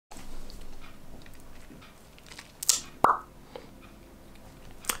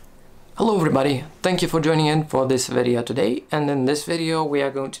Hello everybody, thank you for joining in for this video today, and in this video we are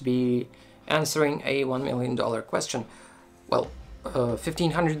going to be answering a $1 million question. Well,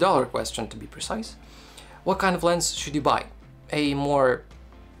 $1,500 question to be precise. What kind of lens should you buy? A more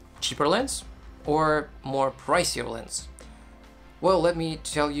cheaper lens or more pricier lens? Well, let me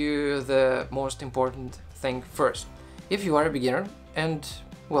tell you the most important thing first. If you are a beginner, and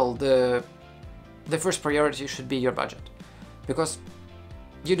well, the first priority should be your budget, because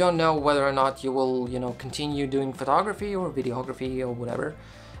you don't know whether or not you will, continue doing photography or videography or whatever,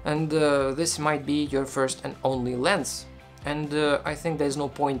 and this might be your first and only lens. And I think there's no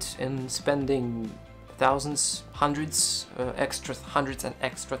point in spending thousands, hundreds and extra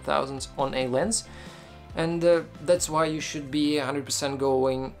thousands on a lens, and that's why you should be 100%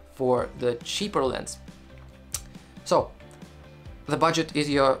 going for the cheaper lens. So the budget is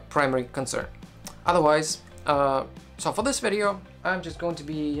your primary concern. Otherwise, so for this video I'm just going to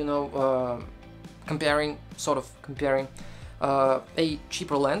be, comparing a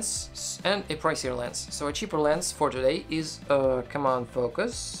cheaper lens and a pricier lens. So a cheaper lens for today is, come on,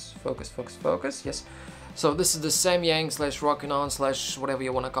 focus, yes. So this is the Samyang / Rokinon / whatever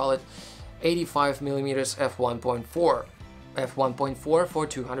you want to call it, 85mm f1.4. f1.4 for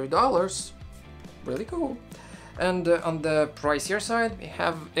 $200, really cool. And on the pricier side, we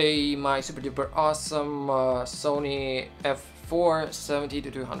have my super duper awesome Sony f4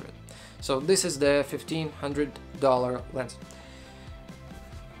 70-200. So this is the $1,500 lens.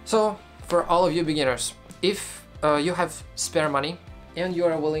 So for all of you beginners, if you have spare money and you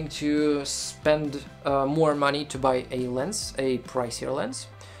are willing to spend more money to buy a lens, a pricier lens,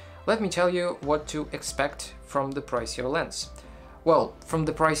 let me tell you what to expect from the pricier lens. Well, from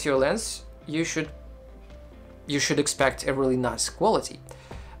the pricier lens, you should expect a really nice quality.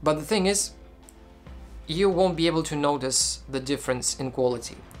 But the thing is, you won't be able to notice the difference in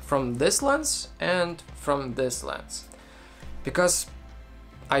quality from this lens and from this lens. Because,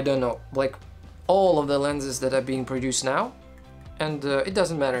 I don't know, like all of the lenses that are being produced now, and it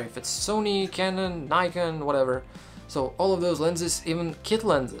doesn't matter if it's Sony, Canon, Nikon, whatever. So all of those lenses, even kit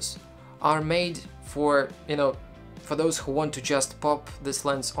lenses, are made for, for those who want to just pop this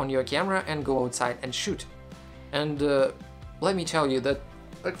lens on your camera and go outside and shoot. And let me tell you that,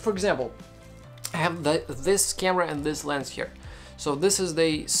 like, for example, I have this camera and this lens here. So this is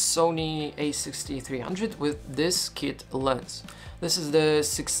the Sony a6300 with this kit lens. This is the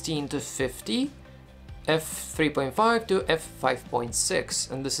 16-50 f3.5 to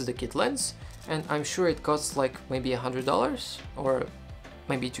f5.6, and this is the kit lens. And I'm sure it costs like maybe $100 or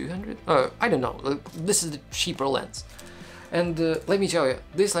maybe $200. I don't know. This is the cheaper lens. And let me tell you,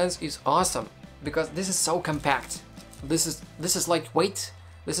 this lens is awesome, because this is so compact. This is lightweight.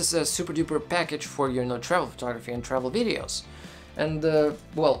 This is a super duper package for your travel photography and travel videos. And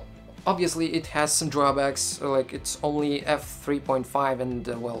well, obviously it has some drawbacks, like it's only f3.5 and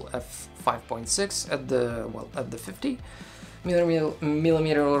well, f5.6 at the 50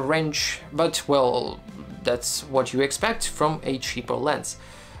 millimeter range, but well, that's what you expect from a cheaper lens.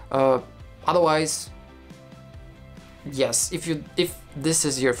 Otherwise, yes, if this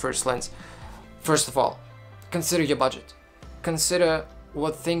is your first lens, first of all, consider your budget. Consider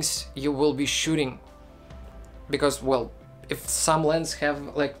what things you will be shooting. Because, well, if some lenses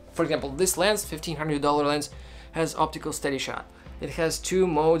have, like, for example, this lens, $1,500 lens, has optical steady shot. It has two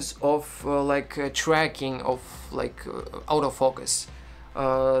modes of, tracking of, autofocus.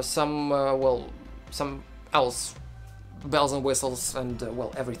 Some else, bells and whistles, and,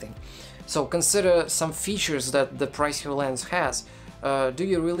 well, everything. So consider some features that the pricier lens has. Do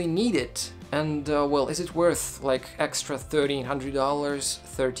you really need it? And well, is it worth like extra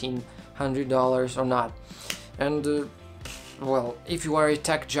 $1,300 or not? And well, if you are a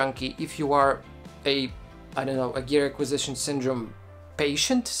tech junkie, if you are a, I don't know, a gear acquisition syndrome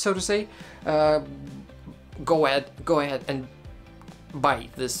patient, so to say, go ahead and buy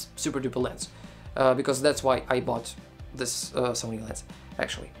this super duper lens, because that's why I bought this Sony lens,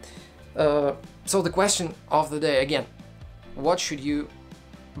 actually. So the question of the day again: what should you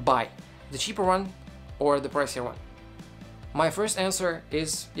buy? The cheaper one or the pricier one? My first answer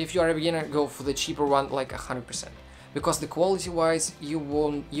is, if you are a beginner, go for the cheaper one, like 100%, because the quality-wise, you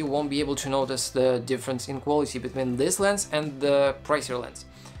won't be able to notice the difference in quality between this lens and the pricier lens.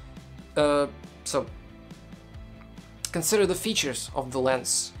 So consider the features of the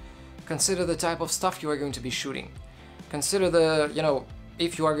lens. Consider the type of stuff you are going to be shooting. Consider the,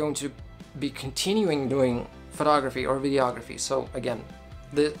 if you are going to be continuing doing photography or videography. So again,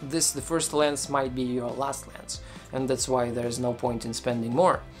 the first lens might be your last lens, and that's why there's no point in spending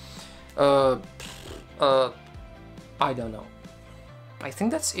more. I don't know. I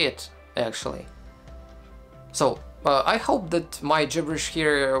think that's it. actually. So, I hope that my gibberish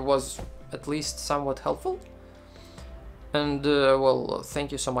here was at least somewhat helpful. And, well,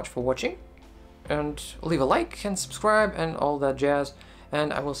 thank you so much for watching. And leave a like and subscribe and all that jazz.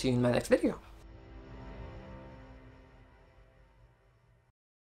 And I will see you in my next video.